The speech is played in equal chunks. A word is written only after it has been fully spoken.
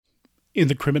In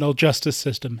the criminal justice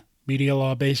system, media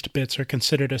law-based bits are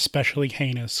considered especially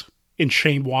heinous. In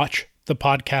Shame Watch, the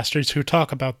podcasters who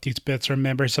talk about these bits are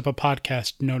members of a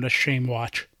podcast known as Shame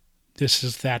Watch. This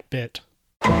is that bit.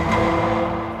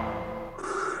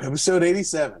 Episode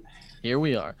 87. Here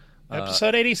we are.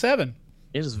 Episode 87.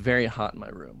 It is very hot in my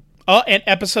room. Oh, and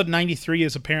episode 93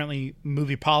 is apparently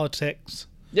movie politics.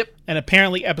 Yep. And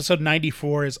apparently episode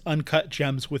 94 is Uncut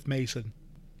Gems with Mason.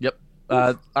 Yep.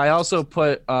 I also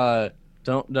put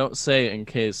don't say in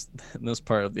case this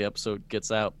part of the episode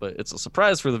gets out, but it's a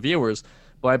surprise for the viewers.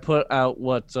 But I put out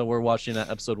what we're watching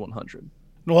at episode 100.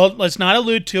 Well, let's not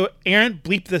allude to it. Aaron,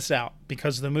 bleep this out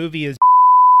because the movie is.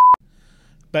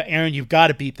 But Aaron, you've got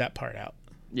to beep that part out.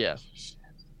 Yeah.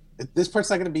 This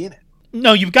part's not going to be in it.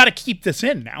 No, you've got to keep this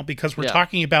in now because we're Yeah.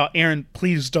 talking about Aaron.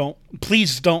 Please don't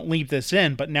leave this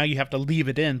in. But now you have to leave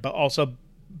it in, but also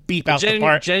beep out the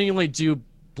part. Genuinely do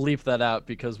bleep that out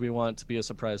because we want it to be a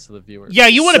surprise to the viewers. Yeah,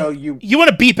 you want to So you want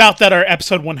to beep out that our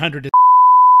episode 100 is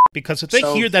because if they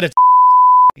So- hear that it's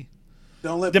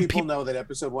Don't let Then people know that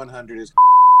episode 100 is...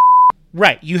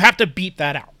 right, you have to beep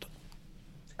that out.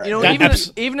 You know,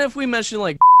 That even if we mention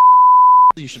like,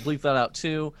 you should bleep that out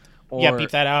too. Or Yeah, beep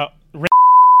that out.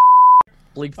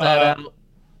 bleep that out.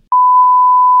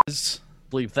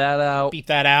 Bleep that out. Beep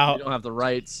that We out. don't have the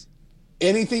rights.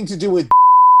 Anything to do with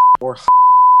or...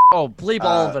 Oh, bleep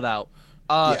all of it out.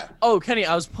 yeah. Oh, Kenny,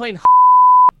 I was playing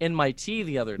in my tea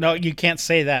the other day. No, you can't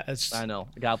say that. It's, I know.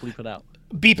 I gotta bleep it out.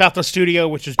 beep out the studio,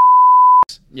 which is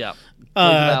Yeah.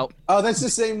 Bleep it out. Oh, that's the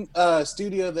same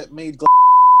studio that made...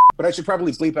 But I should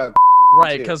probably bleep out...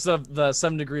 Right, too. because of the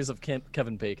 7 degrees of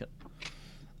Kevin Bacon.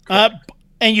 and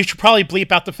you should probably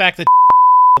bleep out the fact that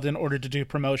in order to do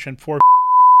promotion for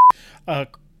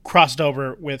crossed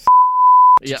over with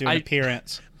to Yeah, do an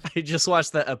appearance. I just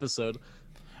watched that episode.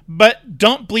 But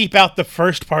don't bleep out the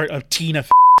first part of Tina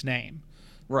name.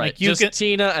 Right, Like, you just can-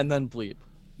 Tina and then bleep.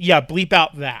 Yeah, bleep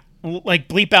out that. Like,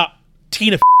 bleep out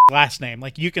Tina last name.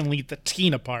 Like, you can leave the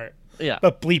Tina part, Yeah,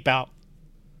 but bleep out.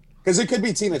 Because it could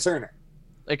be Tina Turner.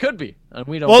 it could be, and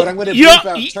we don't. Well, But I'm going to you bleep don't-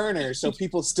 out you- Turner so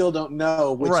people still don't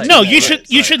know which... Right. No, Tina you it should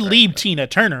is. you should leave Tina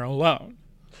Turner alone.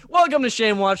 Welcome to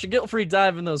Shame Watch, a guilt-free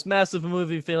dive in those massive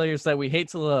movie failures that we hate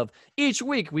to love. Each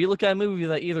week, we look at a movie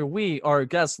that either we or our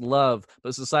guests love,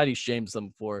 but society shames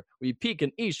them for. We peek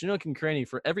in each nook and cranny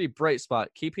for every bright spot,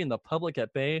 keeping the public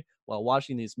at bay while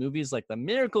watching these movies like the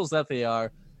miracles that they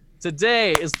are.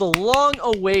 Today is the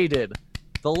long-awaited,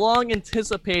 the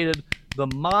long-anticipated, the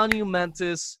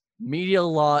monumentous media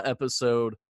law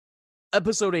episode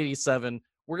 87.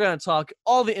 We're going to talk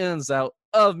all the ins and outs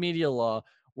of media law.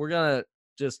 We're going to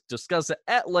just discuss it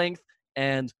at length.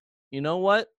 And you know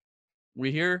what?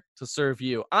 We're here to serve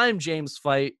you. I'm James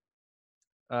Fight.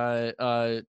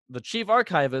 The chief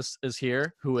archivist is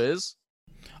here, who is...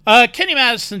 Kenny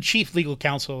Madison, Chief Legal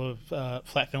Counsel of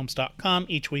FlatFilms.com.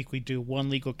 Each week we do one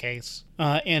legal case.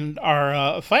 And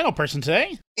our final person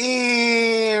today...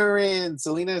 Aaron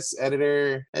Salinas,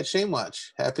 editor at Shame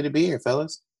Watch. Happy to be here,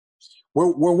 fellas.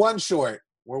 We're one short.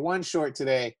 We're one short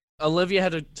today. Olivia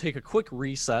had to take a quick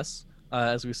recess,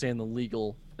 as we say in the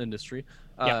legal industry.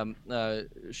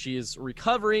 She is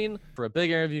recovering for a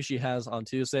big interview she has on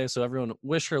Tuesday, so everyone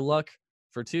wish her luck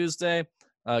for Tuesday.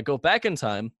 Go back in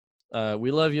time.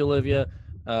 We love you, Olivia.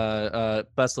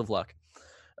 Best of luck.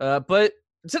 But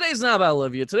today's not about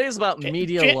Olivia. Today's about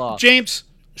media law. James,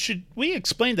 should we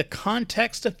explain the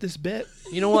context of this bit?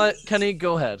 You know what, Kenny?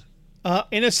 Go ahead.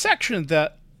 In a section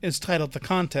that is titled The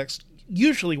Context,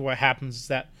 usually what happens is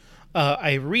that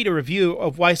I read a review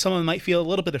of why someone might feel a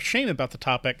little bit of shame about the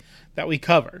topic that we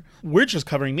cover. We're just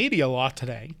covering media law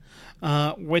today,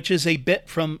 which is a bit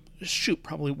from,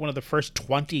 probably one of the first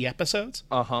 20 episodes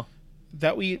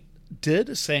that we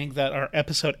did, saying that our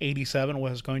episode 87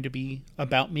 was going to be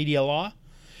about media law.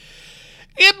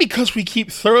 And because we keep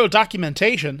thorough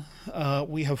documentation,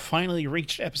 we have finally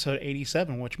reached episode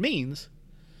 87, which means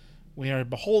we are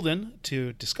beholden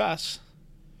to discuss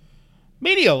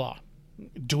media law.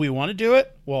 Do we want to do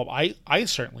it? Well, I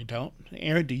certainly don't.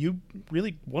 Aaron, do you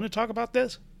really want to talk about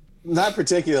this? Not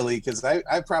particularly, because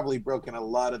I've probably broken a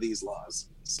lot of these laws.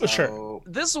 So... Sure.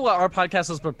 This is what our podcast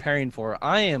is preparing for.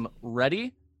 I am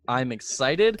ready. I'm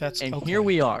excited. And okay. here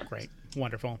we are. Great.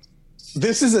 Wonderful.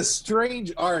 This is a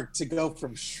strange arc to go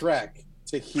from Shrek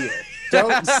to here.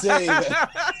 Don't say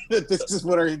that this is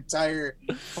what our entire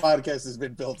podcast has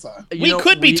been built on. You We know,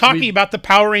 could be talking about the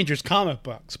Power Rangers comic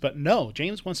books, but no,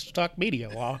 James wants to talk media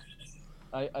law.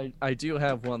 I do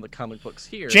have one of the comic books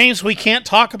here. James, we can't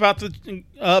talk about the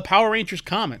Power Rangers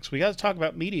comics. We got to talk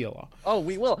about media law. Oh,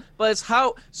 we will. But it's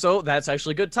how. So that's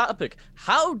actually a good topic.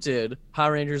 How did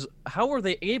Power Rangers? How were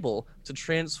they able to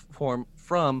transform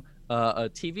from a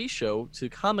TV show to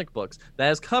comic books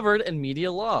that is covered in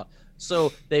media law?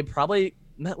 So they probably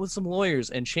met with some lawyers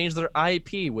and changed their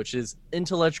IP, which is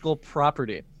intellectual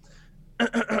property.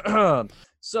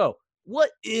 So,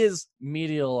 what is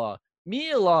media law?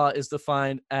 Media law is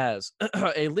defined as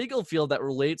a legal field that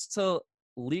relates to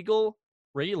legal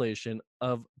regulation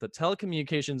of the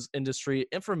telecommunications industry,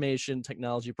 information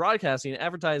technology, broadcasting,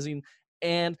 advertising,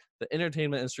 and the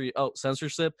entertainment industry,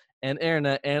 censorship, and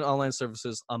internet and online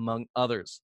services, among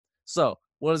others. So,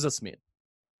 what does this mean?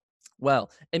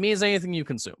 Well, it means anything you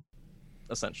consume,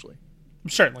 essentially.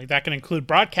 Certainly, that can include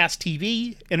broadcast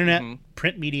TV, internet,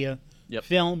 print media, Yep.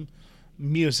 film,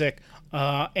 music,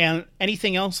 and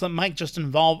anything else that might just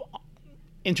involve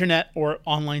internet or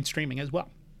online streaming as well.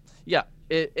 Yeah,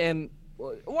 and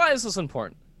why is this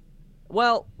important?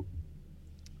 Well,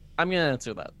 I'm going to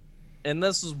answer that. And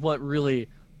this is what really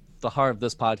the heart of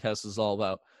this podcast is all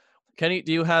about. Kenny,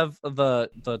 do you have the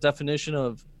definition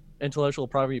of intellectual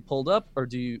property pulled up, or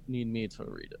do you need me to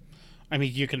read it? I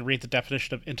mean, you can read the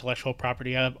definition of intellectual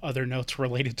property. I have other notes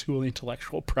related to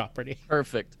intellectual property.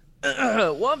 Perfect.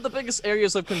 One of the biggest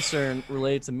areas of concern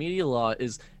related to media law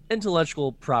is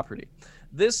intellectual property.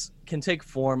 This can take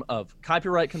form of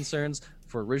copyright concerns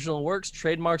for original works,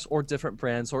 trademarks, or different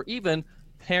brands, or even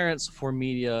patents for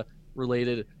media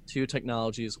related to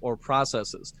technologies or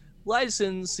processes.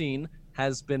 Licensing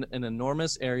has been an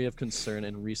enormous area of concern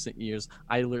in recent years.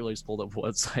 I literally just pulled up a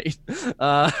website.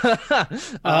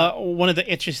 One of the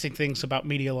interesting things about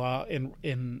media law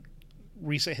in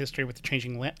recent history with the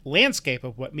changing landscape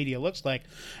of what media looks like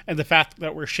and the fact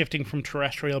that we're shifting from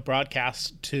terrestrial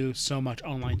broadcasts to so much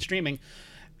online streaming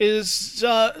is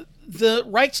the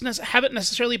rights haven't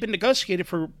necessarily been negotiated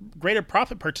for greater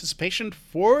profit participation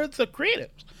for the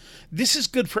creatives. This is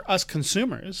good for us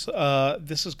consumers.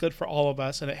 This is good for all of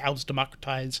us, and it helps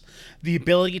democratize the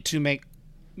ability to make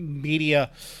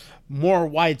media more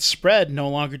widespread. No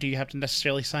longer do you have to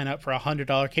necessarily sign up for a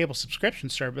 $100 cable subscription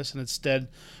service, and instead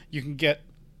you can get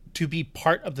to be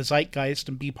part of the zeitgeist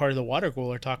and be part of the water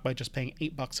cooler talk by just paying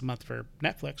 $8 a month for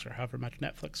Netflix, or however much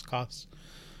Netflix costs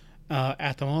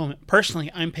at the moment. Personally,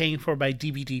 I'm paying for my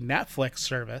DVD Netflix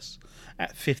service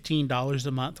at $15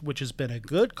 a month, which has been a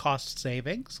good cost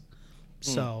savings.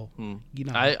 So, you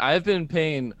know, I've been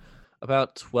paying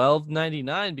about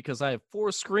 $12.99 because I have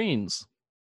 4 screens.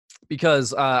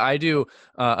 Because I do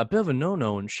a bit of a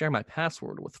no-no and share my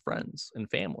password with friends and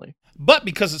family. But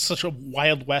because it's such a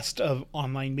wild west of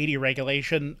online media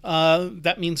regulation,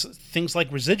 that means things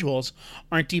like residuals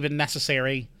aren't even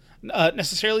necessarily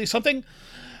something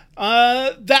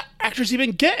that actors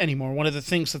even get anymore. One of the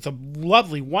things that the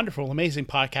lovely, wonderful, amazing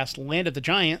podcast Land of the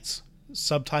Giants,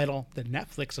 subtitle The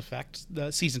Netflix Effect,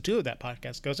 the season 2 of that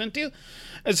podcast goes into,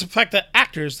 is the fact that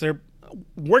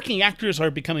working actors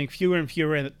are becoming fewer and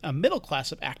fewer, and a middle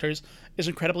class of actors is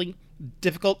incredibly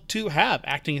difficult to have.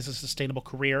 Acting as a sustainable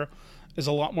career is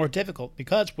a lot more difficult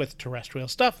because with terrestrial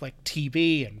stuff like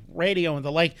TV and radio and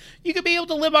the like, you could be able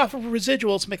to live off of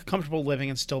residuals, make a comfortable living,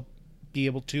 and still be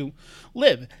able to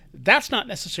live. That's not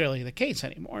necessarily the case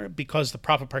anymore because the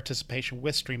profit participation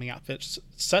with streaming outfits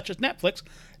such as Netflix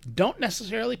don't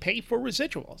necessarily pay for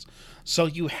residuals. So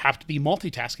you have to be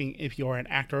multitasking if you're an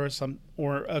actor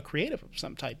or a creative of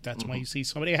some type. That's why you see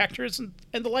so many actors and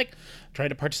the like trying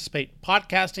to participate,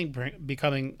 podcasting,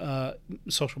 becoming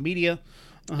social media.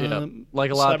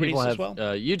 Like a lot of people have well.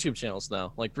 YouTube channels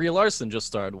now. Like Brie Larson just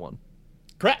started one.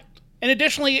 Correct. And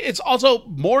additionally, it's also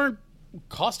more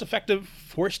cost-effective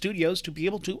for studios to be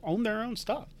able to own their own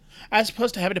stuff, as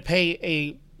opposed to having to pay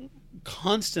a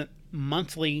constant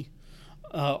monthly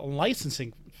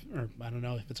licensing, or I don't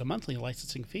know if it's a monthly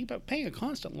licensing fee, but paying a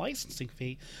constant licensing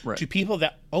fee to people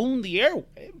that own the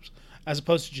airwaves, as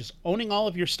opposed to just owning all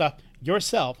of your stuff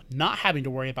yourself, not having to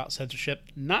worry about censorship,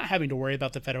 not having to worry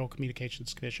about the Federal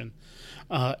Communications Commission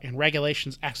and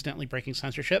regulations accidentally breaking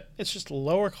censorship. It's just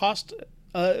lower cost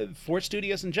for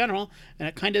studios in general, and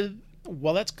it kind of,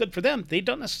 well, that's good for them. They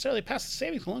don't necessarily pass the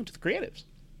savings along to the creatives.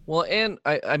 Well, and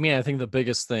I mean, I think the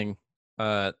biggest thing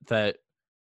that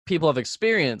people have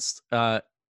experienced, I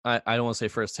don't want to say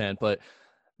firsthand, but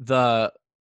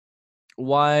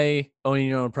why owning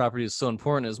your own property is so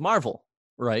important is Marvel,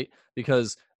 right?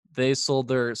 Because they sold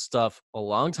their stuff a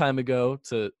long time ago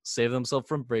to save themselves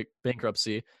from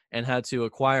bankruptcy and had to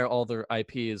acquire all their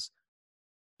IPs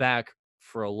back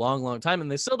for a long, long time.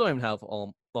 And they still don't even have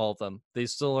all all of them. They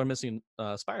still are missing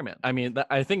Spider-Man. I mean,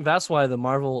 I think that's why the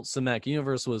Marvel Cinematic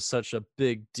Universe was such a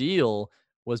big deal,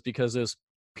 was because it was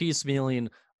piecemealing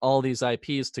all these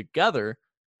IPs together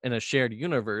in a shared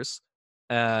universe,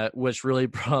 which really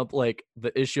brought up like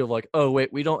the issue of like, oh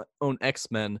wait, we don't own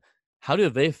X-Men. How do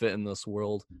they fit in this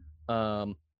world?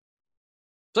 So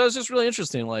it's just really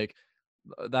interesting. Like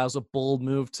that was a bold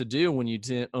move to do when you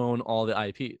didn't own all the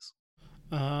IPs.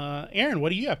 Aaron, what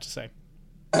do you have to say?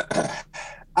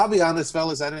 I'll be honest,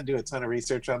 fellas, I didn't do a ton of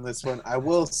research on this one. I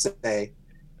will say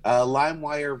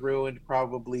LimeWire ruined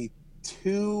probably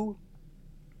 2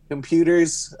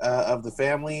 computers of the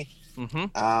family.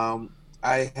 Mm-hmm.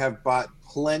 I have bought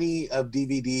plenty of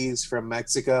DVDs from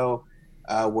Mexico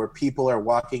where people are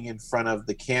walking in front of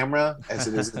the camera as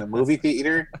it is in a movie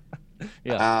theater.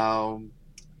 Yeah.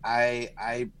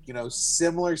 I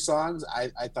similar songs.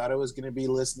 I thought I was going to be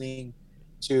listening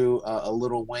to a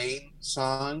Lil Wayne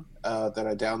song that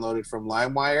I downloaded from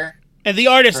LimeWire. And the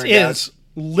artist is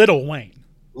Lil Wayne.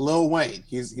 Lil Wayne.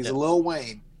 He's a Lil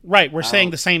Wayne. Right, we're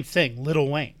saying the same thing. Lil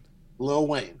Wayne. Lil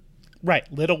Wayne.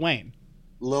 Right, Lil Wayne.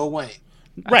 Lil Wayne.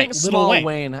 I Right, think Lil Small Wayne.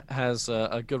 Wayne has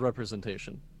a good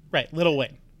representation. Right, Lil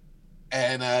Wayne.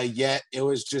 And yet it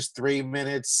was just 3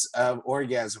 minutes of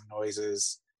orgasm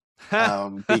noises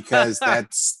because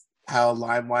that's how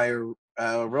LimeWire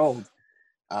rolled.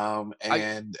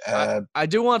 I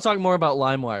do want to talk more about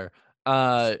LimeWire.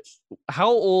 How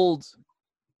old,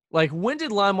 like, when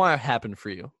did LimeWire happen for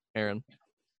you, Aaron?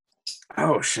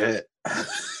 Oh shit.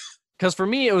 Because for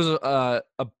me, it was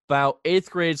about 8th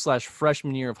grade /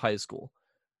 freshman year of high school.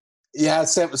 Yeah,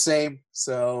 same.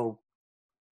 So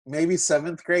maybe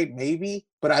 7th grade, maybe,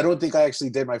 but I don't think I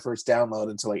actually did my first download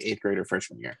until like 8th grade or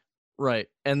freshman year. Right,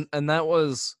 and that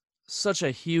was such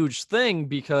a huge thing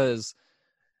because,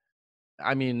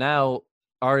 I mean, now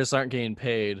artists aren't getting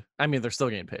paid. I mean, they're still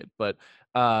getting paid, but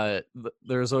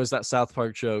there's always that South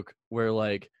Park joke where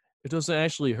like it doesn't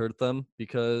actually hurt them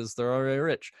because they're already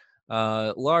rich.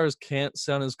 Lars can't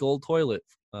sound his gold toilet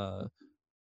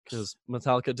because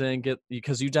Metallica didn't get,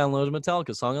 because you downloaded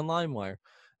Metallica song on LimeWire.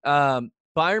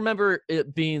 But I remember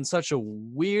it being such a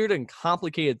weird and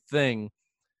complicated thing,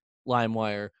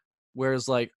 LimeWire, whereas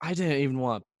like I didn't even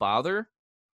want to bother,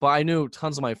 but I knew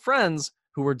tons of my friends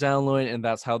who were downloading, and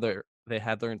that's how they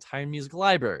had their entire music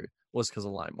library, was because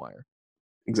of LimeWire.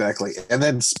 Exactly. And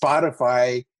then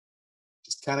Spotify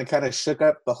just kind of shook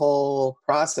up the whole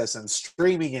process and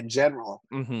streaming in general.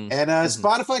 Mm-hmm. And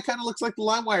Spotify kind of looks like the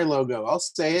LimeWire logo. I'll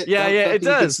say it. Yeah, it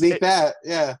does. Sneak that.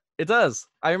 Yeah, it does.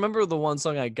 I remember the one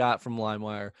song I got from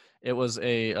LimeWire. It was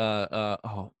a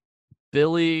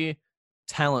Billy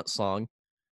Talent song,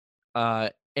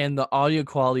 and the audio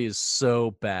quality is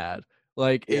so bad.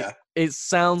 Like it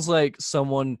sounds like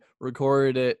someone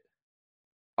recorded it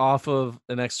off of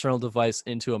an external device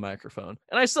into a microphone.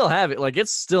 And I still have it. Like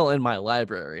it's still in my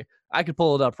library. I could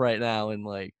pull it up right now and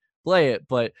like play it,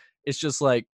 but it's just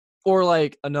like, or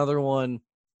like another one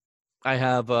I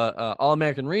have All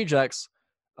American Rejects,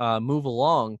 Move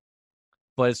Along,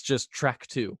 but it's just track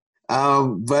 2.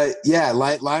 But yeah,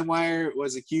 LimeWire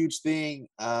was a huge thing.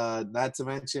 Not to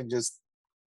mention just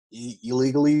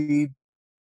illegally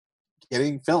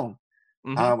getting film.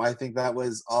 Mm-hmm. I think that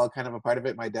was all kind of a part of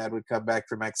it. My dad would come back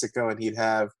from Mexico and he'd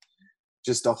have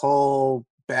just a whole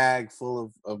bag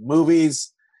full of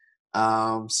movies.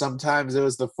 Sometimes it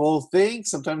was the full thing.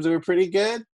 Sometimes they were pretty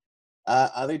good.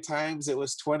 Other times it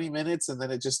was 20 minutes and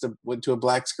then it just went to a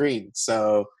black screen.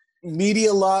 So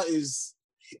media law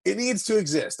it needs to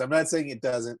exist. I'm not saying it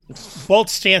doesn't. Bold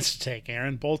stance to take,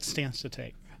 Aaron. Bold stance to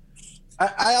take.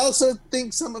 I also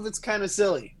think some of it's kind of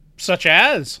silly. Such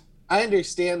as? I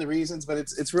understand the reasons, but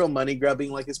it's real money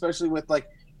grubbing. Like, especially with like,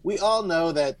 we all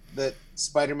know that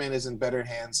Spider-Man is in better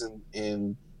hands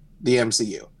in the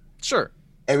MCU. Sure.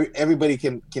 Everybody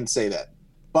can say that,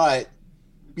 but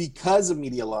because of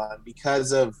media law and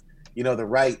because of the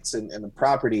rights and the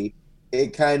property,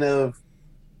 it kind of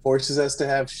forces us to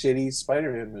have shitty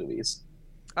Spider-Man movies.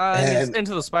 And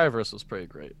Into the Spider-Verse was pretty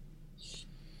great.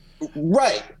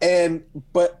 Right,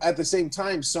 but at the same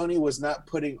time, Sony was not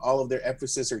putting all of their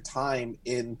emphasis or time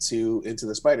into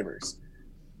the Spider-Verse.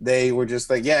 They were just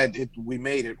like, yeah, we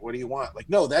made it. What do you want? Like,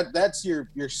 no, that's your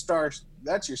star.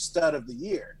 That's your stud of the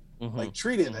year. Mm-hmm. Like,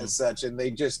 treat it as such. And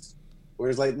they just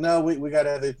were like, no, we got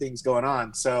other things going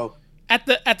on. So at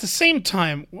the same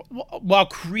time, while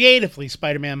creatively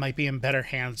Spider-Man might be in better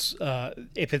hands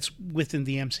if it's within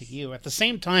the MCU, at the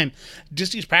same time,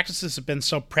 Disney's practices have been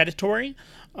so predatory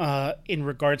in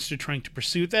regards to trying to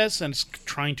pursue this and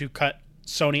trying to cut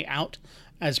Sony out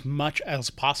as much as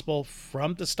possible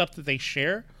from the stuff that they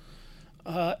share.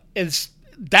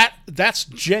 that's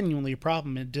genuinely a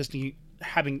problem in Disney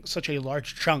having such a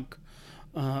large chunk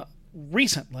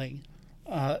recently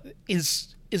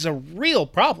is a real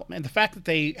problem. And the fact that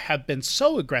they have been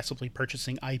so aggressively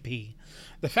purchasing IP,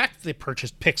 the fact that they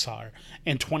purchased Pixar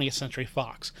and 20th Century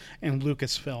Fox and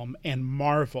Lucasfilm and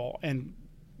Marvel and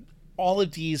all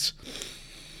of these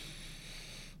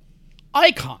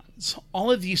icons,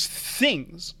 all of these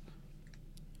things,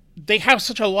 they have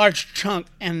such a large chunk,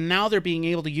 and now they're being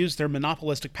able to use their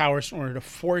monopolistic powers in order to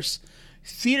force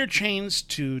theater chains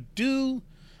to do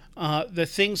the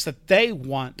things that they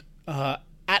want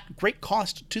at great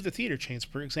cost to the theater chains.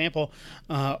 For example,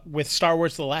 with Star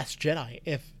Wars The Last Jedi,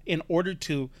 if in order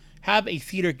to have a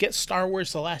theater get Star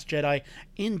Wars The Last Jedi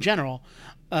in general,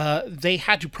 they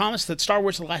had to promise that Star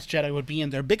Wars The Last Jedi would be in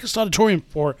their biggest auditorium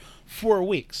for 4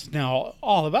 weeks. Now,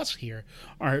 all of us here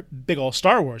are big old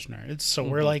Star Wars nerds, so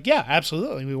we're like, yeah,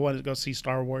 absolutely. We wanted to go see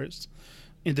Star Wars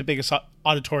in the biggest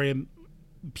auditorium,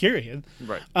 period.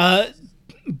 Right.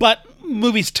 But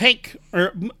movies tank,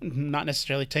 or not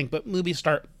necessarily tank, but movies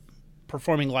start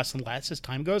performing less and less as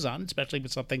time goes on, especially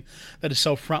with something that is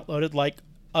so front-loaded like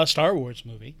a Star Wars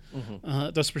movie.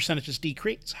 Those percentages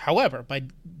decrease. However, by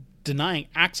denying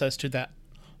access to that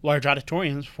large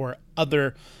auditoriums for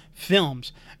other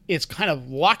films, it's kind of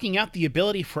locking out the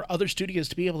ability for other studios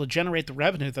to be able to generate the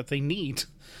revenue that they need,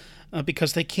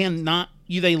 because they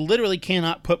literally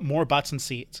cannot put more butts in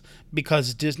seats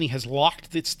because Disney has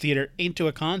locked its theater into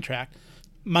a contract.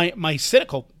 My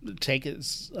cynical take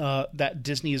is that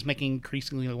Disney is making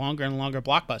increasingly longer and longer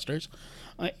blockbusters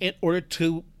in order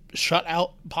to shut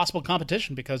out possible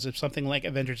competition, because if something like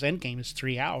Avengers Endgame is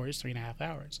 3.5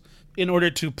 hours, in order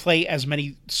to play as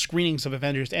many screenings of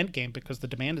Avengers Endgame, because the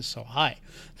demand is so high,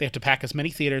 they have to pack as many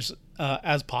theaters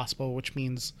as possible, which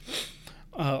means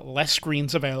less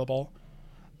screens available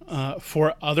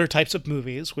for other types of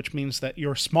movies, which means that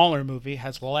your smaller movie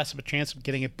has less of a chance of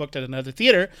getting it booked at another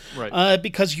theater,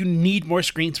 because you need more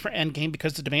screens for Endgame,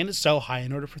 because the demand is so high.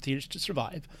 In order for theaters to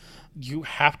survive, you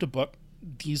have to book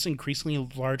these increasingly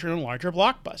larger and larger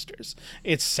blockbusters.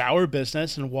 It's sour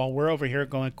business, and while we're over here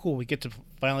going, cool, we get to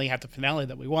finally have the finale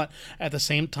that we want, at the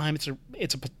same time, this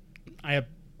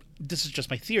is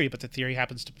just my theory, but the theory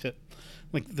happens to fit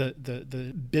like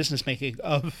the business making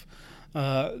of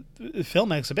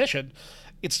film exhibition.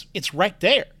 It's right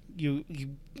there.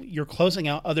 You're closing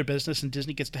out other business, and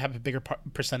Disney gets to have a bigger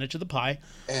percentage of the pie.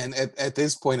 And at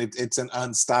this point, it's an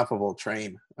unstoppable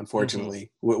train,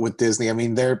 unfortunately, with Disney. I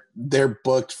mean, they're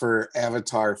booked for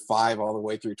Avatar 5 all the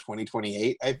way through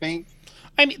 2028, I think.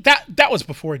 I mean, that was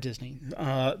before Disney.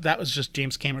 That was just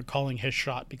James Cameron calling his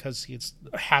shot, because he's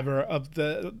a haver of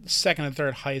the second and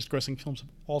third highest grossing films of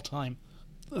all time.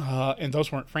 And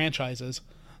those weren't franchises.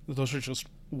 Those were just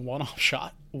one-off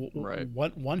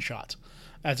one shots,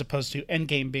 as opposed to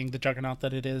Endgame being the juggernaut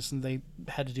that it is, and they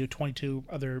had to do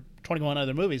 21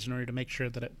 other movies in order to make sure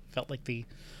that it felt like the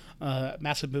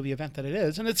massive movie event that it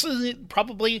is. And it's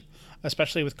probably,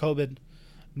 especially with COVID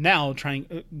now,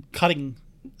 cutting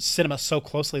cinema so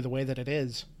closely the way that it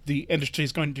is, the industry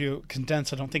is going to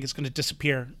condense. I don't think it's going to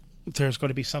disappear. There's going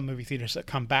to be some movie theaters that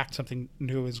come back. Something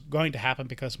new is going to happen,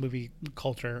 because movie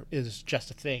culture is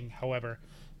just a thing. However,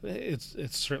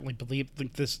 it's certainly believed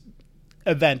that this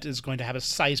event is going to have a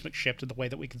seismic shift in the way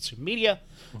that we consume media.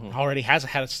 Already has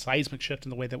had a seismic shift in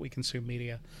the way that we consume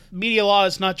media. Media law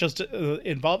is not just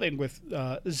involving with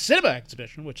cinema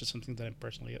exhibition, which is something that I'm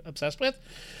personally obsessed with.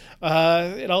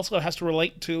 It also has to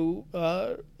relate to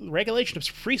regulation of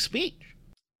free speech.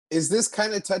 Is this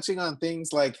kind of touching on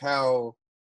things like how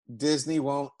Disney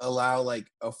won't allow like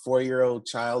a 4-year-old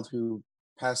child who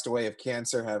passed away of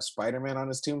cancer have Spider-Man on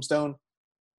his tombstone?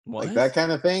 What? Like that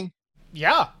kind of thing?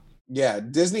 Yeah. Yeah,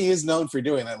 Disney is known for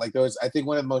doing that. Like I think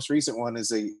one of the most recent one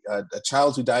is a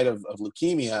child who died of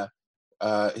leukemia.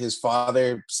 His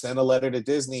father sent a letter to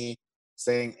Disney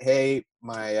saying, "Hey,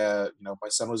 my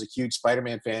son was a huge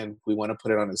Spider-Man fan. We want to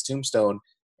put it on his tombstone,"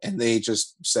 and they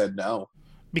just said no.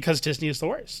 Because Disney is the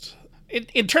worst.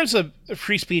 In terms of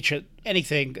free speech,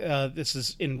 anything, this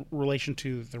is in relation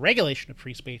to the regulation of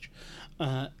free speech,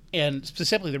 and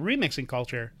specifically the remixing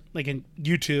culture, like in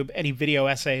YouTube, any video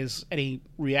essays, any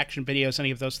reaction videos,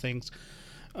 any of those things,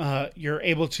 you're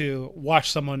able to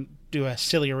watch someone do a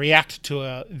silly react to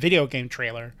a video game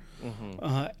trailer,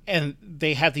 and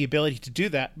they have the ability to do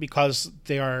that because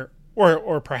they are,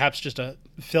 or perhaps just a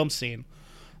film scene.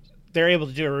 They're able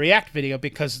to do a react video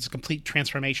because it's a complete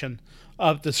transformation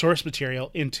of the source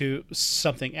material into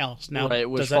something else. Now, right,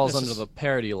 which falls under the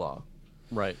parody law.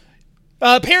 Right.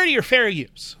 Parody or fair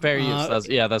use. Fair use. That's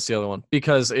the other one.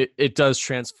 Because it does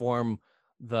transform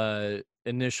the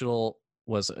initial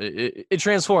it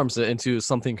transforms it into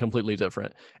something completely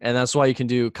different. And that's why you can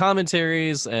do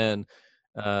commentaries and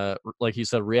like you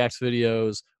said, react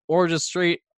videos, or just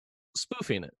straight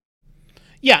spoofing it.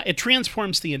 Yeah, it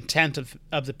transforms the intent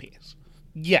of the piece.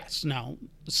 Yes, now,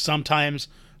 sometimes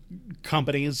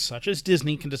companies such as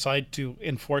Disney can decide to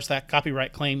enforce that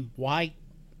copyright claim. Why?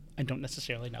 I don't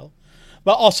necessarily know.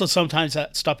 But also sometimes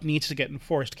that stuff needs to get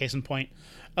enforced. Case in point,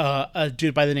 a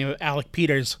dude by the name of Alec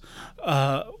Peters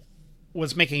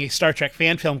was making a Star Trek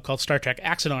fan film called Star Trek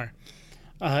Axanar.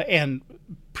 And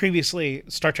previously,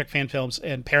 Star Trek fan films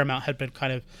and Paramount had been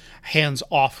kind of hands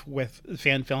off with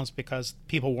fan films because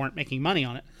people weren't making money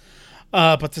on it.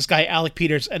 But this guy, Alec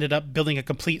Peters, ended up building a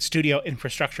complete studio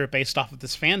infrastructure based off of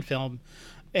this fan film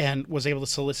and was able to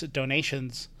solicit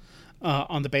donations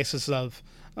on the basis of,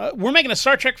 we're making a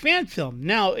Star Trek fan film.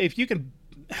 Now, if you can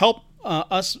help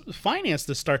us finance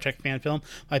this Star Trek fan film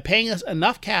by paying us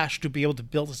enough cash to be able to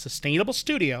build a sustainable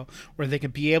studio where they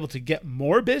can be able to get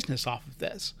more business off of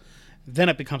this, then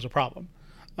it becomes a problem.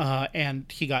 And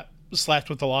he got slapped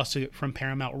with a lawsuit from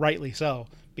Paramount, rightly so,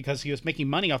 because he was making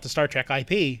money off the Star Trek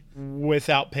IP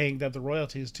without paying them the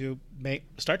royalties to make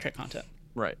Star Trek content.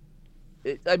 Right.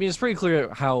 It's pretty clear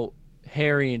how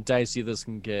hairy and dicey this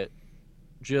can get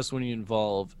just when you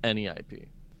involve any IP.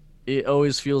 It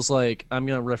always feels like, I'm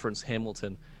going to reference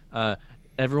Hamilton.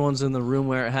 Everyone's in the room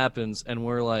where it happens, and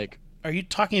we're like... Are you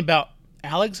talking about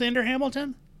Alexander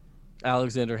Hamilton?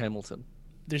 Alexander Hamilton.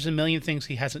 There's a million things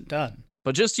he hasn't done.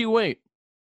 But just you wait.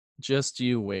 Just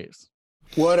you wait.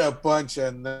 What a bunch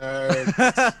of nerds.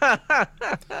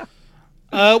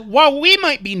 While we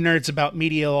might be nerds about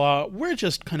media law, we're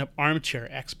just kind of armchair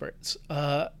experts.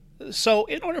 So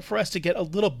in order for us to get a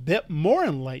little bit more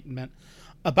enlightenment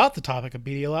about the topic of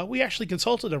media law, we actually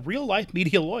consulted a real-life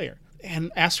media lawyer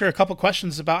and asked her a couple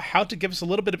questions about how to give us a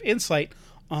little bit of insight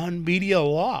on media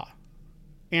law.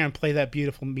 And play that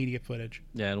beautiful media footage.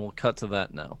 Yeah, and we'll cut to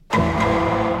that now.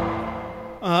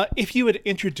 If you would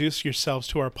introduce yourselves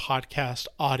to our podcast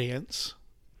audience.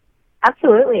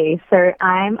 Absolutely. So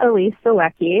I'm Elise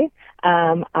Zalecki.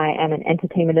 I am an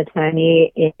entertainment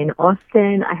attorney in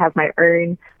Austin. I have my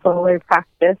own solo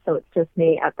practice, so it's just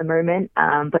me at the moment.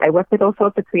 But I work with all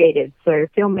sorts of creatives, so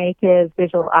filmmakers,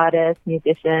 visual artists,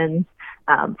 musicians,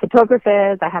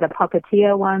 photographers. I had a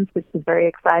puppeteer once, which was very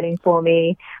exciting for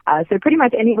me. So pretty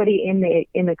much anybody in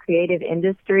the creative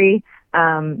industry,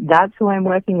 that's who I'm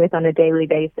working with on a daily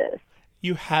basis.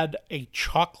 You had a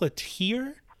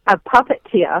chocolatier? A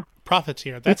puppeteer.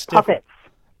 Profiteer. That's different.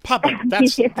 Puppet.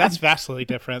 That's vastly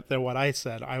different than what I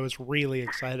said. I was really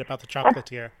excited about the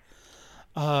chocolatier.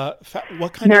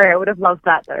 What kind? No, I would have loved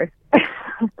that though.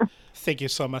 Thank you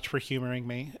so much for humoring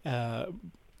me.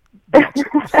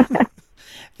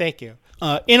 Thank you.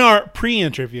 In our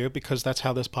pre-interview, because that's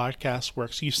how this podcast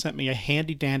works, you sent me a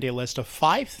handy-dandy list of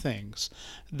 5 things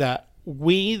that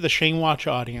we, the Shane Watch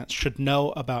audience, should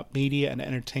know about media and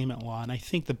entertainment law. And I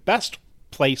think the best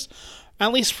place,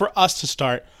 at least for us to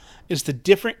start, is the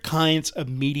different kinds of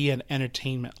media and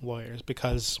entertainment lawyers.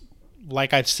 Because,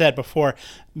 like I've said before,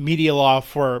 media law,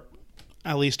 for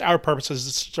at least our purposes,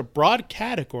 is such a broad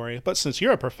category. But since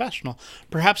you're a professional,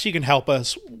 perhaps you can help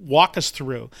us, walk us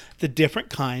through the different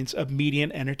kinds of media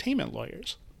and entertainment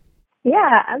lawyers.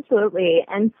 Yeah, absolutely.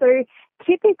 And so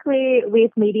typically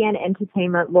with media and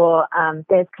entertainment law,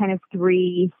 there's kind of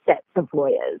 3 sets of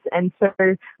lawyers. And so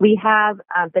we have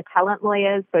the talent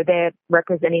lawyers, so they're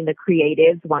representing the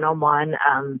creatives one-on-one,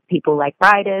 people like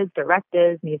writers,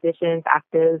 directors, musicians,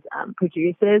 actors,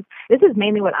 producers. This is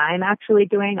mainly what I'm actually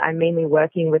doing. I'm mainly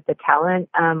working with the talent.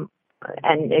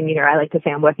 And you know, I like to say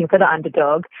I'm working for the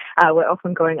underdog. We're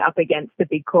often going up against the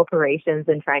big corporations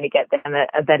and trying to get them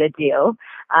a better deal.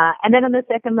 And then on the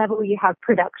second level, you have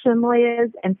production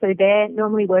lawyers. And so they're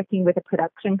normally working with a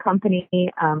production company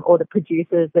or the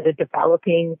producers that are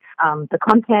developing the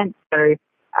content. So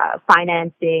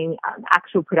financing,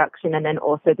 actual production, and then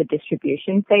also the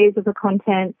distribution phase of the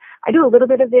content. I do a little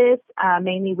bit of this,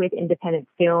 mainly with independent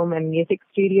film and music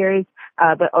studios,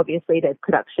 but obviously there's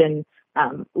production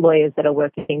lawyers that are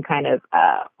working kind of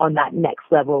on that next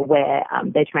level where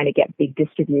they're trying to get big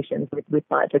distributions with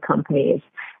larger companies.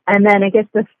 And then I guess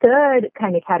the third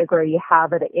kind of category you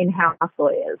have are the in-house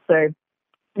lawyers. So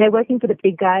they're working for the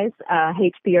big guys,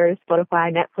 HBO,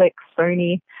 Spotify, Netflix,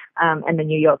 Sony, and the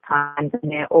New York Times, and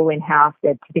they're all in-house.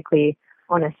 They're typically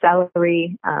on a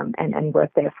salary and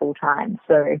work there full-time.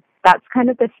 So that's kind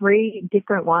of the 3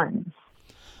 different ones.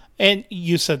 And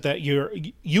you said that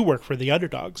you work for the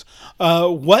underdogs.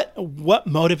 What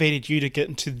motivated you to get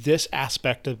into this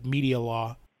aspect of media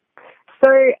law? So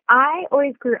I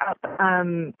always grew up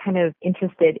kind of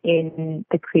interested in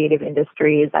the creative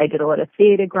industries. I did a lot of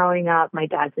theater growing up. My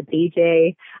dad's a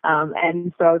DJ.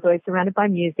 And so I was always surrounded by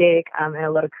music and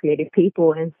a lot of creative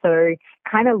people. And so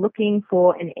kind of looking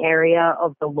for an area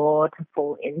of the law to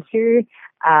fall into,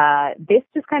 this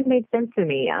just kind of made sense for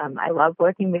me. I love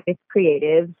working with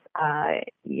creatives.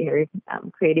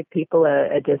 Creative people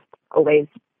are just always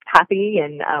happy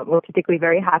and particularly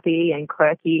very happy and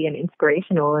quirky and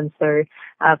inspirational. And so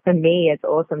for me, it's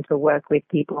awesome to work with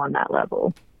people on that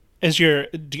level.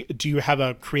 Do you have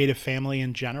a creative family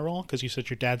in general? Because you said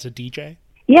your dad's a DJ.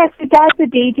 Yes, so dad's a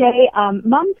DJ.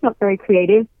 Mum's not very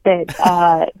creative, but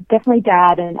definitely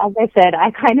dad. And as I said,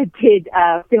 I kind of did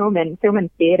film and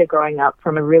theater growing up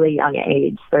from a really young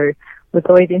age. So was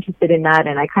always interested in that.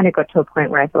 And I kind of got to a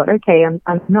point where I thought, okay,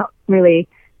 I'm not really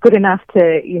good enough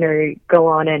to, go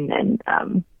on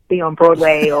and be on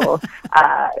Broadway or,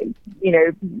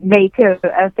 make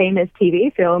a famous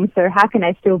TV film. So how can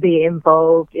I still be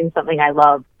involved in something I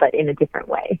love, but in a different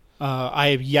way? I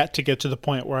have yet to get to the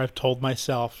point where I've told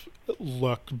myself,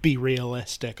 look, be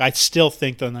realistic. I still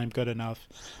think that I'm good enough.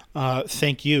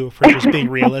 Thank you for just being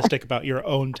realistic about your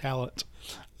own talent.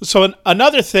 So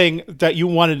another thing that you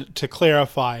wanted to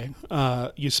clarify,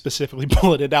 you specifically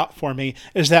bulleted out for me,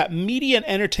 is that media and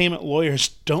entertainment lawyers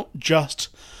don't just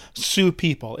sue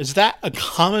people. Is that a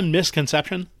common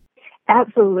misconception?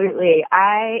 Absolutely.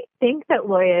 I think that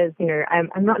lawyers,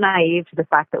 I'm not naive to the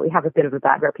fact that we have a bit of a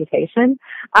bad reputation.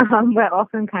 We're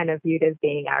often kind of viewed as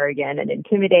being arrogant and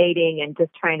intimidating and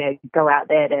just trying to go out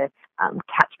there to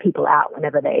catch people out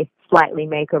whenever they slightly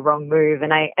make a wrong move.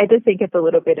 And I just think it's a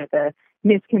little bit of a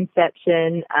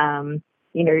misconception.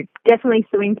 Definitely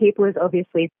suing people is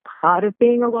obviously part of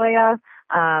being a lawyer.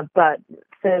 But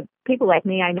for people like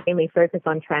me, I mainly focus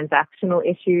on transactional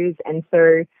issues. And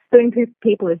so suing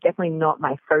people is definitely not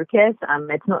my focus.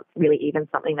 It's not really even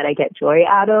something that I get joy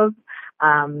out of.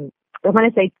 But when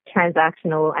I say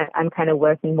transactional, I'm kind of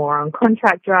working more on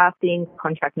contract drafting,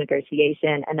 contract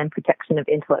negotiation, and then protection of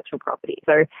intellectual property.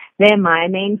 So they're my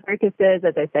main focuses.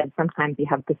 As I said, sometimes you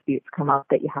have disputes come up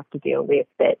that you have to deal with,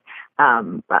 but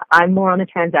I'm more on the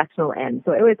transactional end.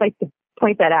 So I always like to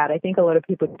point that out. I think a lot of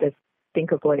people just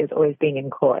think of lawyers always being in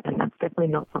court, and that's definitely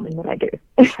not something that I do.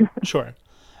 Sure.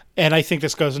 And I think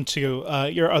this goes into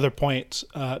your other point,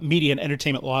 media and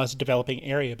entertainment law is a developing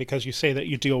area, because you say that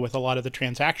you deal with a lot of the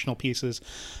transactional pieces.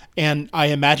 And I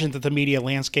imagine that the media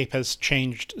landscape has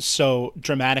changed so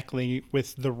dramatically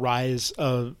with the rise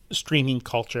of streaming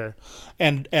culture.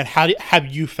 And how have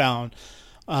you found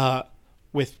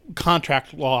with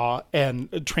contract law and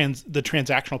the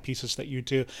transactional pieces that you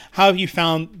do, how have you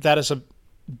found that has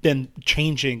been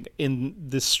changing in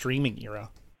this streaming era?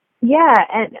 Yeah,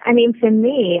 and I mean, for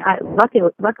me,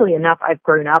 luckily enough, I've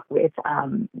grown up with,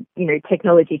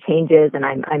 technology changes, and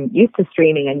I'm used to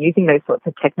streaming and using those sorts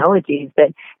of technologies.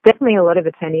 But definitely, a lot of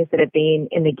attorneys that have been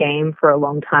in the game for a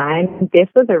long time, this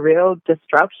was a real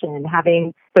disruption.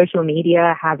 Having social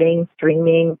media, having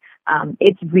streaming,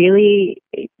 it's really,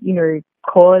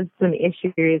 caused some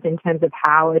issues in terms of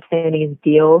how attorneys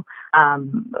deal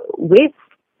with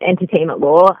entertainment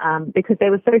law, because they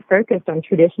were so focused on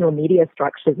traditional media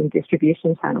structures and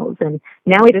distribution channels. And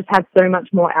now we just have so much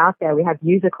more out there. We have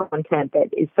user content that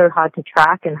is so hard to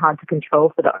track and hard to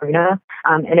control for the owner,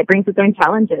 and it brings its own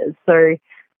challenges. So,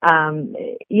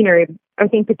 I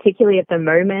think particularly at the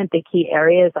moment, the key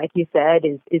areas, like you said,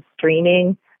 is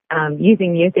streaming.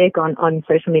 Using music on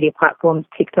social media platforms.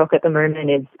 TikTok at the moment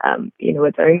is,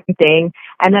 its own thing.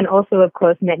 And then also, of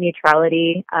course, net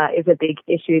neutrality is a big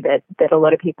issue that a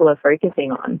lot of people are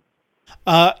focusing on.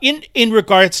 In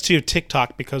regards to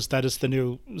TikTok, because that is the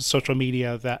new social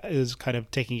media that is kind of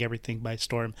taking everything by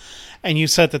storm, and you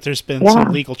said that there's been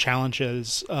some legal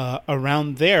challenges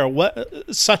around there.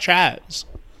 What, such as?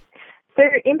 So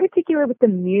in particular with the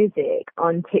music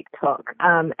on TikTok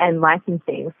and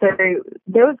licensing, so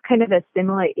there was kind of a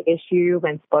similar issue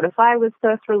when Spotify was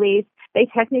first released. They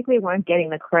technically weren't getting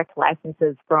the correct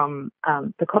licenses from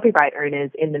the copyright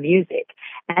owners in the music.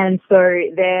 And so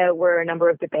there were a number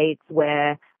of debates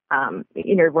where,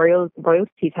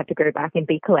 royalties had to go back and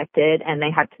be collected, and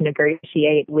they had to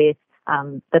negotiate with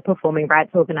the performing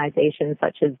rights organizations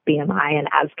such as BMI and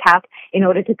ASCAP in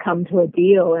order to come to a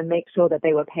deal and make sure that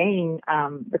they were paying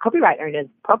the copyright owners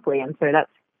properly. And so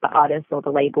that's the artist or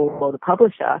the label or the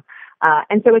publisher.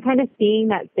 And so we're kind of seeing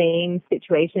that same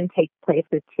situation take place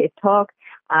with TikTok.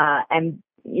 And,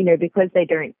 because they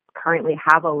don't currently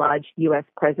have a large US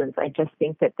presence, I just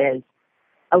think that there's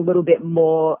a little bit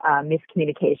more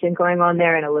miscommunication going on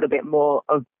there and a little bit more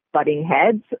of butting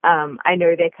heads. I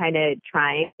know they're kind of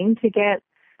trying to get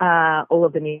all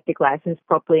of the music licensed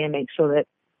properly and make sure that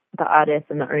the artists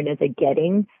and the owners are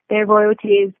getting their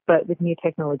royalties. But with new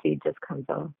technology, just comes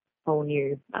a whole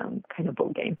new kind of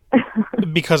ball game.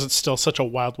 Because it's still such a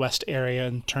Wild West area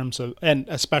in terms of, and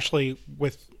especially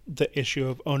with the issue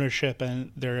of ownership,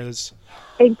 and there is...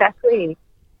 Exactly.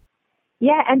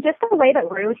 Yeah, and just the way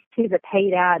that royalties are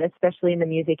paid out, especially in the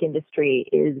music industry,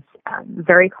 is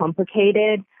very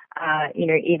complicated.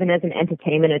 Even as an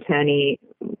entertainment attorney,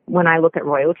 when I look at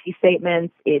royalty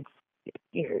statements, it's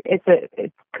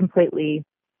completely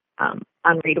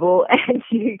unreadable, and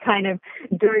you kind of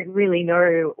don't really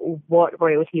know what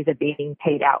royalties are being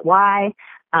paid out. Why?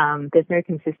 There's no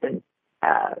consistent,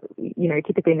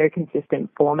 typically no consistent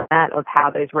format of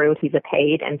how those royalties are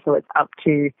paid, and so it's up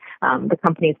to the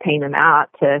companies paying them out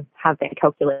to have their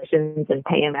calculations and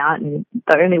pay them out. And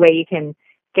the only way you can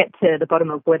get to the bottom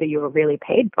of whether you were really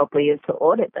paid properly is to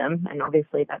audit them, and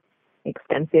obviously that's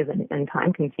expensive and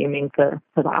time consuming for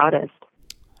the artist.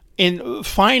 And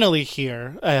finally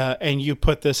here, and you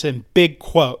put this in big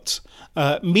quotes,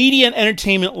 media and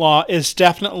entertainment law is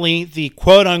definitely the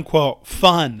quote-unquote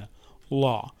fun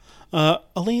law.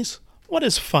 Elise, what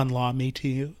does fun law mean to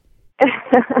you?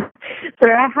 So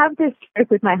I have this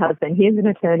joke with my husband. He's an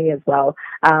attorney as well,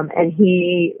 and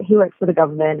he works for the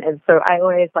government. And so I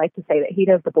always like to say that he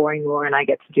does the boring law and I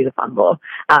get to do the fun law.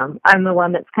 I'm the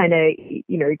one that's kind of,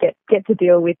 get to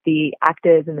deal with the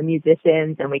actors and the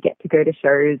musicians, and we get to go to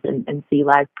shows and see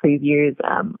live previews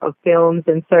of films.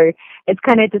 And so it's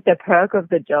kind of just a perk of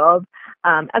the job.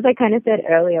 As I kind of said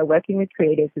earlier, working with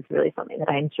creatives is really something that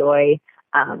I enjoy.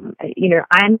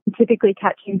 I'm typically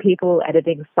catching people at an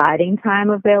exciting time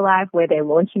of their life where they're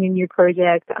launching a new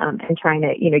project and trying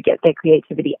to, get their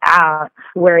creativity out,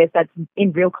 whereas that's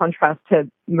in real contrast to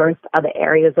most other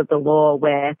areas of the law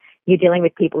where you're dealing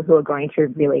with people who are going through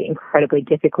really incredibly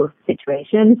difficult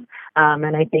situations.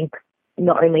 And I think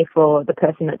not only for the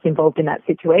person that's involved in that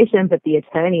situation, but the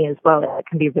attorney as well, that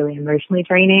can be really emotionally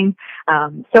draining.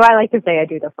 So I like to say I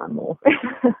do the fun law.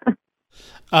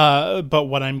 But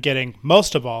what I'm getting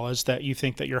most of all is that you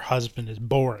think that your husband is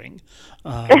boring.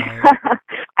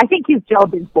 I think his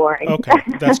job is boring. Okay,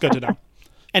 that's good to know.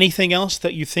 Anything else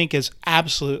that you think is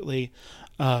absolutely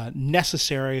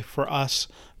necessary for us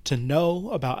to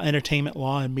know about entertainment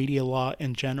law and media law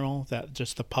in general that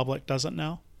just the public doesn't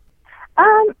know?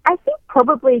 I think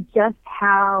probably just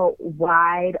how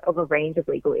wide of a range of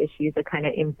legal issues are kind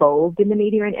of involved in the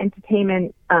media and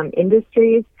entertainment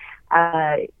industries.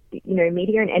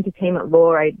 Media and entertainment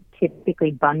law are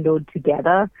typically bundled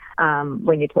together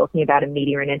when you're talking about a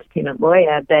media and entertainment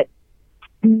lawyer, but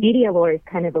media law is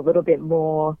kind of a little bit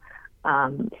more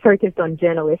focused on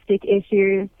journalistic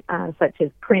issues such as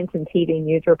print and TV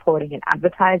news reporting and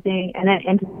advertising, and then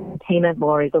entertainment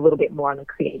law is a little bit more on the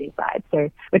creative side. So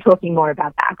we're talking more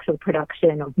about the actual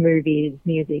production of movies,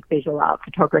 music, visual art,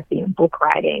 photography, and book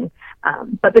writing.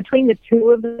 But between the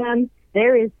two of them,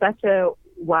 there is such a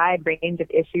wide range of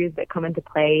issues that come into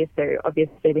play. So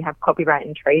obviously we have copyright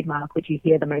and trademark, which you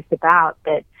hear the most about,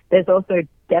 but there's also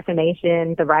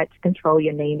defamation, the right to control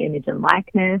your name, image, and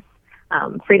likeness,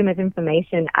 freedom of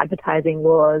information, advertising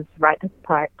laws, right to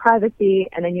privacy,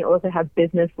 and then you also have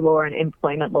business law and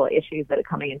employment law issues that are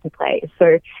coming into play.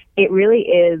 So it really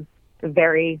is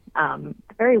very,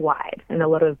 very wide, and a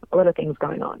lot of things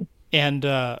going on.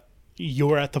 And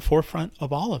you're at the forefront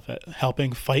of all of it,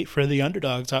 helping fight for the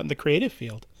underdogs out in the creative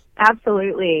field.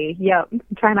 Absolutely. Yep.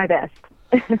 Try my best.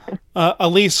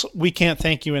 Elise, we can't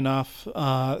thank you enough.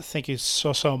 Thank you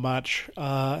so much.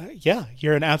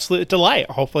 You're an absolute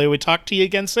delight. Hopefully we talk to you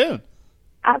again soon.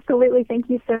 Absolutely. Thank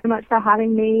you so much for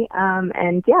having me.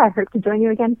 I hope to join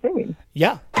you again soon.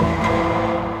 Yeah.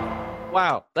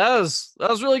 Wow. That was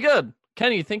really good.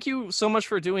 Kenny, thank you so much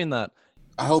for doing that.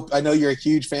 I know you're a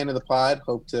huge fan of the pod.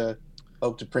 Hope to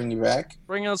bring you back.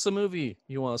 Bring us a movie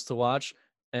you want us to watch,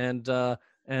 and we'll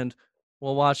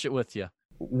watch it with you.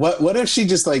 What if she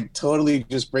just totally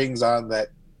just brings on that?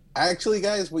 Actually,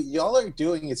 guys, what y'all are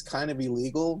doing is kind of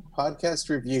illegal. Podcast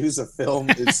reviews of film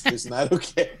is not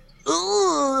okay.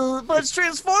 Ooh, but it's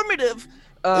transformative.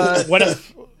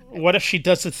 What if she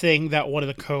does the thing that one of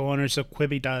the co-owners of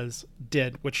Quibi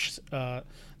did, which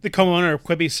the co-owner of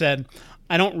Quibi said,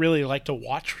 "I don't really like to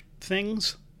watch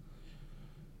things."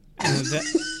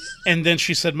 And then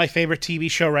she said, "My favorite TV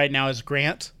show right now is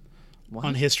Grant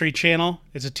on History Channel.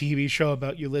 It's a TV show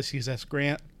about Ulysses S.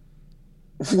 Grant."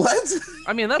 What?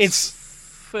 I mean, that's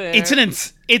fair. It's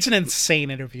an insane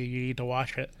interview. You need to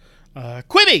watch it.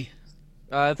 Quibi.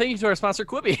 Thank you to our sponsor,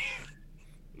 Quibi.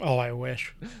 Oh, I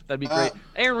wish. That'd be great.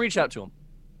 Aaron, reach out to him.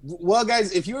 Well,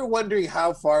 guys, if you were wondering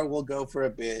how far we'll go for a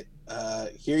bit,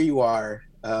 here you are.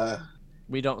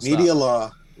 We don't Media stop.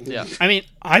 law. Yeah. I mean,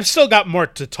 I've still got more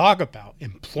to talk about.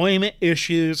 Employment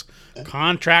issues,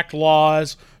 contract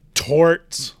laws,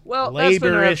 torts, Well, that's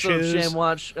been labor our episode of issues, Shame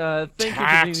Watch. Thank you to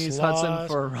tax Denise Hudson laws,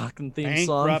 for a rockin' theme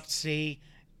song. bankruptcy,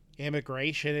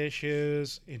 immigration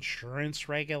issues, insurance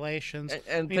regulations. And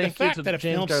I mean, the thank you fact to that a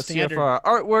James film Garcia standard, for our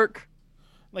artwork.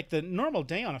 like the normal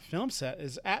day on a film set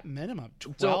is at minimum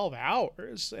 12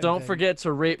 hours. and Don't then forget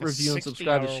to rate, the review, and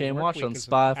subscribe to 60-hour Shame work Watch week on is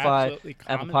an Spotify, absolutely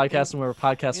Apple common Podcasts, thing and wherever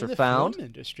podcasts in are the found. film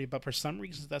industry, but for some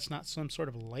reason that's not some sort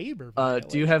of labor.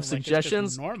 Do you have violation, like, it's just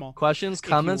suggestions, normal. questions, If you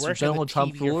comments, or work in general the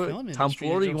TV or film industry,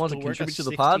 tomfoolery you you want to still work a contribute to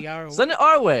the pod? 60-hour Send it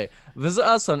our way. Visit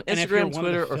us on And if you're Instagram, one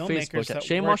of the Twitter, or filmmakers Facebook at that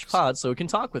Shame Watch works Pod so we can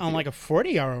talk with on you. like a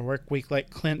 40-hour work week like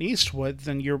Clint Eastwood,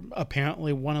 then you're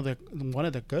apparently one of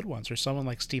the good ones, or someone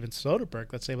like Steven Soderbergh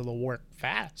that's able to work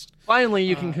fast. Finally,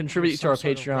 you can contribute to our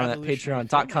some sort of Patreon at revolutionary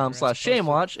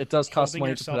patreon.com/ShameWatch. It does cost holding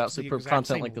money to put out yourself to the superb exact content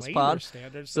same like this labor pod.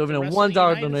 standards So that even the a rest of $1 the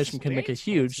United donation can make a States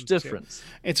huge holds them to. difference.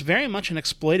 It's very much an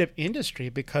exploitive industry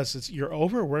because you're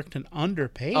overworked and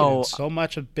underpaid. Oh, and so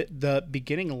much of the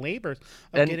beginning labor of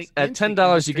And getting at into the $10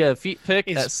 you industry get a feet pick.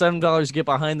 is- At $7 you get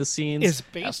behind the scenes. is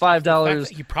At based off the fact $5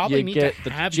 that you probably you need get to the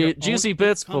have your own juicy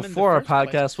bits income in the before our first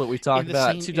place. podcast, what we talk In the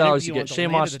about. At same $2 you interview get on the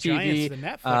Shame Land of Watch the Giants, TV, the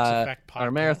Netflix Effect our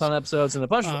podcast. marathon episodes, and a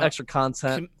bunch of Uh, extra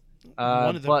content.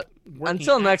 one of the But working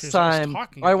until next actors I was time,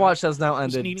 talking our about watch has now was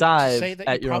ended. needing to Dive say that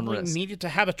at you your own probably risk. needed to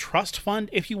have a trust fund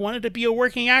if you wanted to be a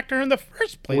working actor in the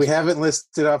first place. We haven't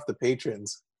listed off the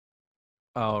patrons.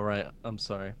 Oh, right. I'm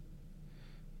sorry.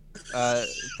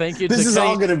 Thank you This to is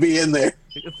all Kenny. going to be in there.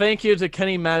 Thank you to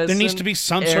Kenny Madison. There needs to be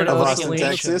some Aaron sort of Of Aaron Austin, Salinas.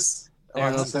 Texas. Of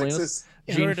Aaron Austin, Salinas. Texas.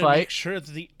 in Gene order to Fight. make sure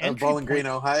that the Of entry Bowling Green,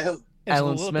 point Ohio. is Alan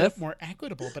a little Smith. bit more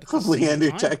equitable. But at the Of same Leander,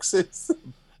 time, Texas.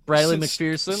 Bradley since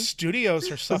McPherson. Studios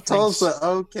are Of suffering Tulsa,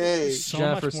 okay. so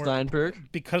Jennifer much more Steinberg.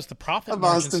 because the profit Of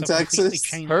margins Austin, have completely Texas.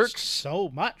 changed Herc. so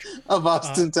much. Of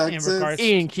Austin, in Texas. regards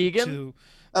Ian Keegan. to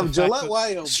Of the fact Gillette, that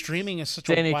Wyoming. streaming is such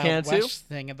Danny a Wild Cantu. West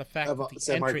thing, and the fact Of that the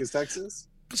San entry, Marcos, Texas.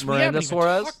 because we Miranda haven't even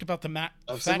Suarez. talked about the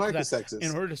Of San fact Marcos, that Texas.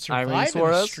 in order to Irene survive in a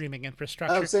Suarez. streaming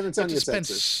infrastructure, Of San you have Antonio, to spend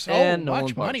Texas. so And much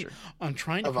Nolan money Barger. on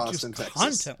trying to Of produce Austin, Texas.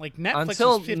 content. Like Netflix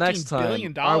Until is $15 next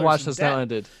billion time, our watch in has debt. now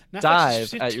ended. Netflix Dive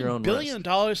is at your $15 own billion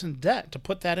risk. in debt. To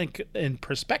put that in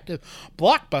perspective,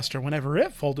 Blockbuster, whenever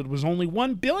it folded, was only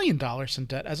 $1 billion in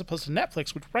debt, as opposed to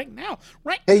Netflix, which right now,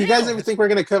 Hey, you guys now ever think we're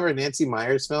going to cover a Nancy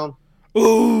Myers film?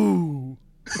 Ooh.